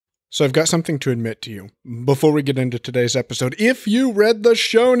So I've got something to admit to you. Before we get into today's episode, if you read the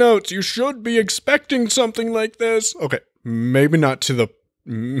show notes, you should be expecting something like this. Okay, maybe not to the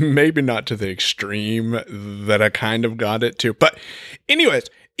extreme that I kind of got it to. But anyways,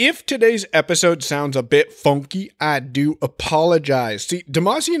 if today's episode sounds a bit funky, I do apologize. See,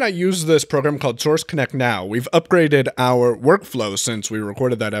 Demasi and I use this program called Source Connect Now. We've upgraded our workflow since we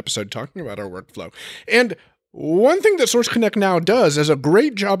recorded that episode talking about our workflow. And one thing that Source Connect Now does is a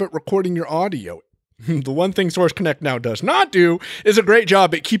great job at recording your audio. The one thing Source Connect Now does not do is a great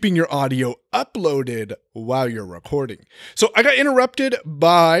job at keeping your audio uploaded while you're recording. So I got interrupted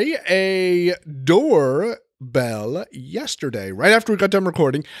by a doorbell yesterday. Right after we got done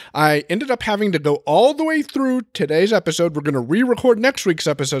recording, I ended up having to go all the way through today's episode. We're going to re-record next week's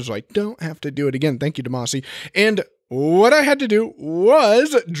episode, so I don't have to do it again. Thank you, Demasi. And what I had to do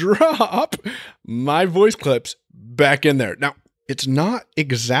was drop my voice clips back in there. Now, it's not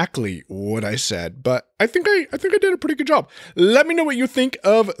exactly what I said, but I think I did a pretty good job. Let me know what you think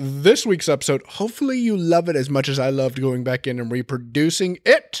of this week's episode. Hopefully you love it as much as I loved going back in and reproducing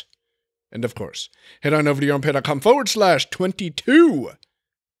it. And of course, head on over to yourownpay.com/22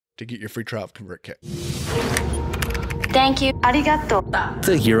 to get your free trial of ConvertKit. Thank you. Arigato.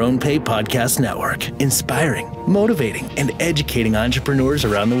 The Your Own Pay Podcast Network. Inspiring, motivating, and educating entrepreneurs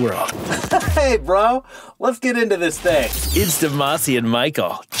around the world. Hey, bro. Let's get into this thing. It's Demasi and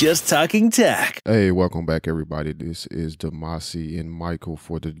Michael, just talking tech. Hey, welcome back, everybody. This is Demasi and Michael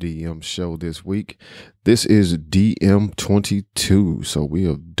for the DM show this week. This is DM22, so we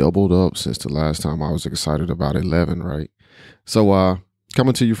have doubled up since the last time I was excited about 11, right? So,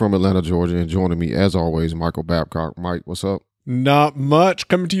 coming to you from Atlanta, Georgia, and joining me, as always, Michael Babcock. Mike, what's up? Not much.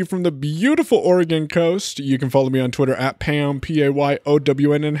 Coming to you from the beautiful Oregon coast. You can follow me on Twitter at Pam,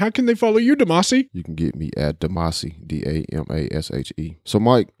 P-A-Y-O-W-N. And how can they follow you, Demasi? You can get me at Demasi, D-A-M-A-S-H-E. So,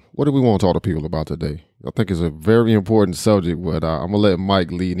 Mike, what do we want to talk to people about today? I think it's a very important subject, but I'm going to let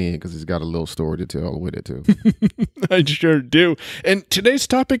Mike lead in because he's got a little story to tell with it, too. I sure do. And today's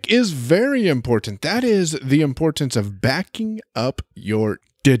topic is very important. That is the importance of backing up your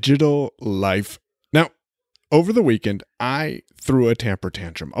digital life. Now, over the weekend, I threw a temper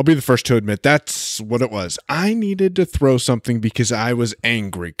tantrum. I'll be the first to admit that's what it was. I needed to throw something because I was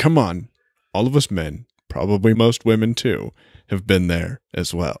angry. Come on, all of us men, probably most women too, have been there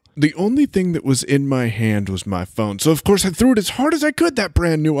as well. The only thing that was in my hand was my phone. So of course I threw it as hard as I could, that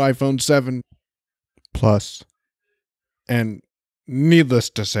brand new iPhone 7 Plus. And needless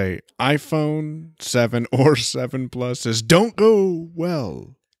to say, iPhone 7 or 7 Pluses don't go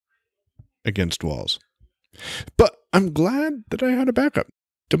well against walls. But I'm glad that I had a backup.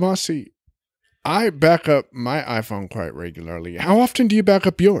 Demasi, I back up my iPhone quite regularly. How often do you back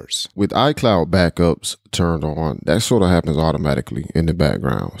up yours? With iCloud backups turned on, that sort of happens automatically in the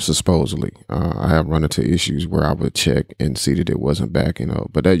background, supposedly. I have run into issues where I would check and see that it wasn't backing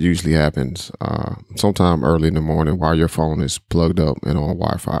up, but that usually happens sometime early in the morning while your phone is plugged up and on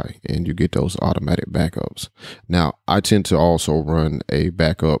Wi-Fi, and you get those automatic backups. Now, I tend to also run a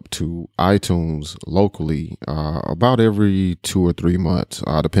backup to iTunes locally about every 2 or 3 months,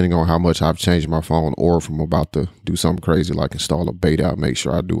 depending on how much I've changed my phone, or if I'm about to do something crazy like install a beta, I'll make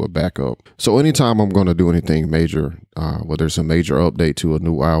sure I do a backup. So anytime I'm going to do anything major, whether it's a major update to a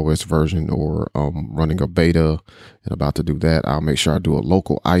new iOS version or running a beta and about to do that, I'll make sure I do a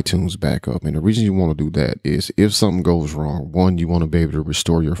local iTunes backup. And the reason you want to do that is if something goes wrong, one, you want to be able to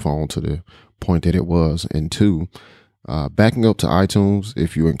restore your phone to the point that it was, and two, backing up to iTunes,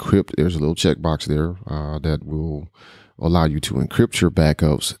 if you encrypt, there's a little checkbox there that will allow you to encrypt your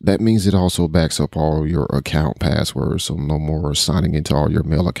backups. That means it also backs up all your account passwords, so no more signing into all your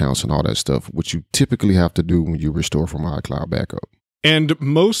mail accounts and all that stuff, which you typically have to do when you restore from iCloud backup. And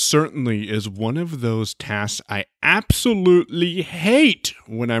most certainly is one of those tasks I absolutely hate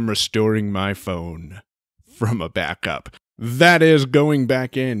when I'm restoring my phone from a backup. That is going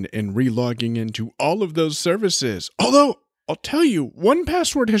back in and relogging into all of those services. Although, I'll tell you,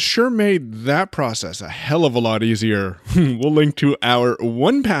 1Password has sure made that process a hell of a lot easier. We'll link to our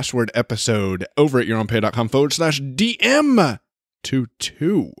 1Password episode over at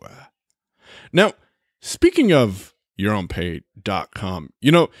yourownpay.com/DM22. Now, speaking of yourownpay.com,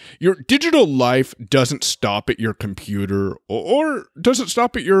 you know, your digital life doesn't stop at your computer or doesn't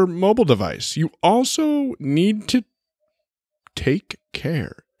stop at your mobile device. You also need to take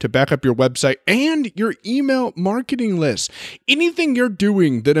care to back up your website and your email marketing list. Anything you're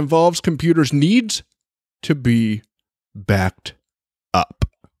doing that involves computers needs to be backed up.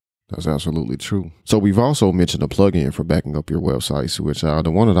 That's absolutely true. So we've also mentioned a plugin for backing up your websites, which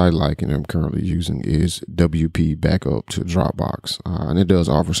the one that I like and I'm currently using is WP Backup to Dropbox. And it does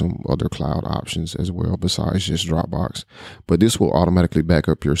offer some other cloud options as well besides just Dropbox. But this will automatically back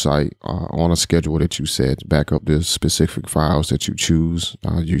up your site on a schedule that you set, back up the specific files that you choose.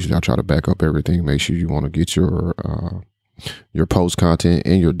 Usually I try to back up everything. Make sure you want to get your post content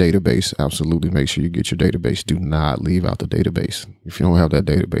and your database. Absolutely make sure you get your database. Do not leave out the database. If you don't have that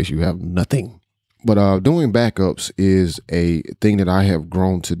database, you have nothing. But doing backups is a thing that I have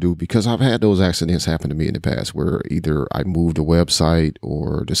grown to do because I've had those accidents happen to me in the past where either I moved a website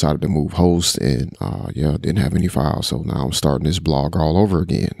or decided to move hosts and didn't have any files. So now I'm starting this blog all over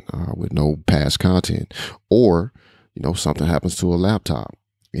again with no past content, or something happens to a laptop.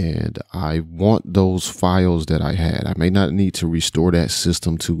 And I want those files that I had. I may not need to restore that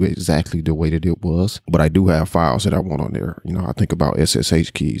system to exactly the way that it was, but I do have files that I want on there. I think about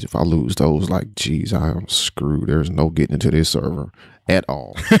SSH keys. If I lose those, geez, I am screwed. There's no getting into this server at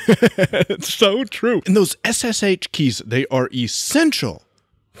all. It's so true. And those SSH keys, they are essential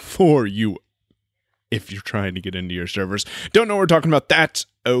for you if you're trying to get into your servers. Don't know what we're talking about? That's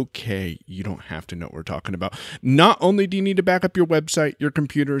okay. You don't have to know what we're talking about. Not only do you need to back up your website, your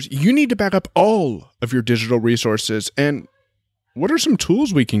computers, you need to back up all of your digital resources. And what are some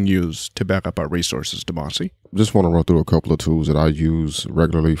tools we can use to back up our resources, Demasi? Just want to run through a couple of tools that I use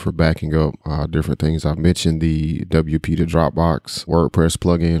regularly for backing up different things. I've mentioned the WP to Dropbox WordPress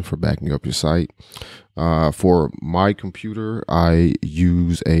plugin for backing up your site. For my computer, I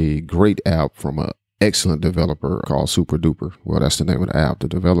use a great app from a excellent developer called Super Duper. Well, that's the name of the app. The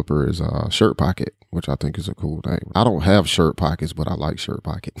developer is Shirt Pocket, which I think is a cool name. I don't have Shirt Pockets, but I like Shirt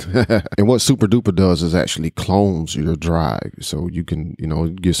Pocket. And what Super Duper does is actually clones your drive. So you can,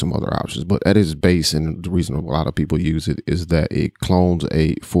 get some other options. But at its base, and the reason a lot of people use it is that it clones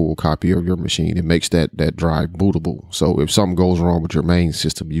a full copy of your machine. It makes that drive bootable. So if something goes wrong with your main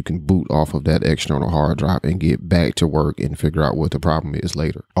system, you can boot off of that external hard drive and get back to work and figure out what the problem is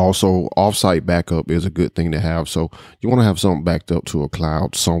later. Also, offsite backup is a good thing to have. So you want to have something backed up to a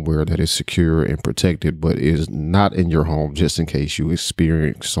cloud somewhere that is secure and protected, but is not in your home just in case you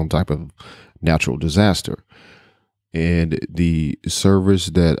experience some type of natural disaster. And the service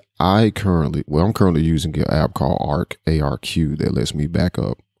that I'm currently using an app called ARQ that lets me back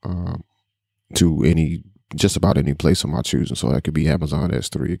up to just about any place of my choosing. So that could be Amazon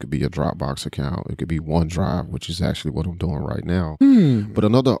S3, it could be a Dropbox account, it could be OneDrive, which is actually what I'm doing right now. But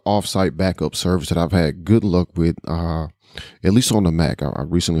another offsite backup service that I've had good luck with, at least on the Mac, I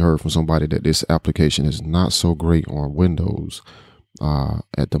recently heard from somebody that this application is not so great on Windows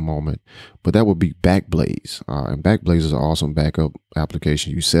at the moment, but that would be Backblaze. And Backblaze is an awesome backup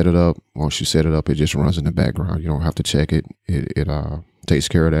application. You set it up. Once you set it up, it just runs in the background. You don't have to check it. It takes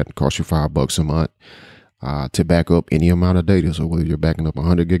care of that. It costs you $5 a month. To back up any amount of data. So whether you're backing up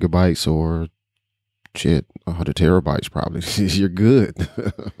 100 gigabytes or 100 terabytes, probably, you're good.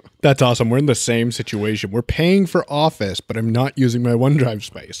 That's awesome. We're in the same situation. We're paying for Office, but I'm not using my OneDrive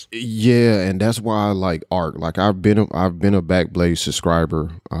space. Yeah, and that's why I like Arc. Like I've been a Backblaze subscriber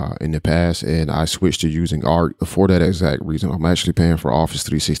in the past, and I switched to using Arc for that exact reason. I'm actually paying for Office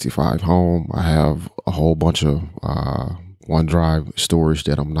 365 Home. I have a whole bunch of OneDrive storage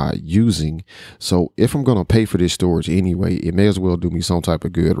that I'm not using. So if I'm going to pay for this storage anyway, it may as well do me some type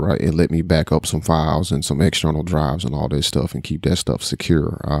of good, right? And let me back up some files and some external drives and all this stuff and keep that stuff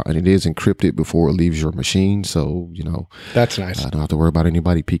secure. And it is encrypted before it leaves your machine. So, that's nice. I don't have to worry about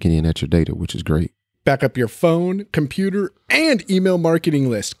anybody peeking in at your data, which is great. Back up your phone, computer, and email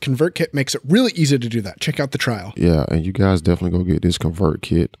marketing list. ConvertKit makes it really easy to do that. Check out the trial. Yeah, and you guys definitely go get this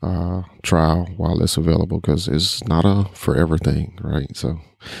ConvertKit trial while it's available because it's not a forever thing, right? So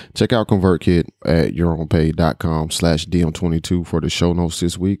check out ConvertKit at yourownpay.com/DM22 for the show notes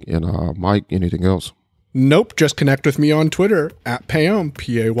this week. And Mike, anything else? Nope. Just connect with me on Twitter at Payown,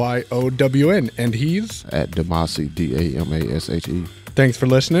 P-A-Y-O-W-N. And he's at Damasi, D-A-M-A-S-H-E. Thanks for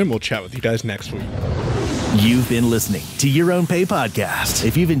listening. We'll chat with you guys next week. You've been listening to Your Own Pay Podcast.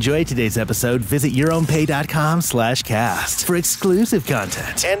 If you've enjoyed today's episode, visit yourownpay.com/cast for exclusive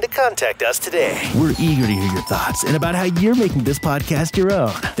content and to contact us today. We're eager to hear your thoughts and about how you're making this podcast your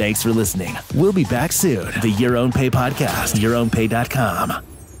own. Thanks for listening. We'll be back soon. The Your Own Pay Podcast, yourownpay.com.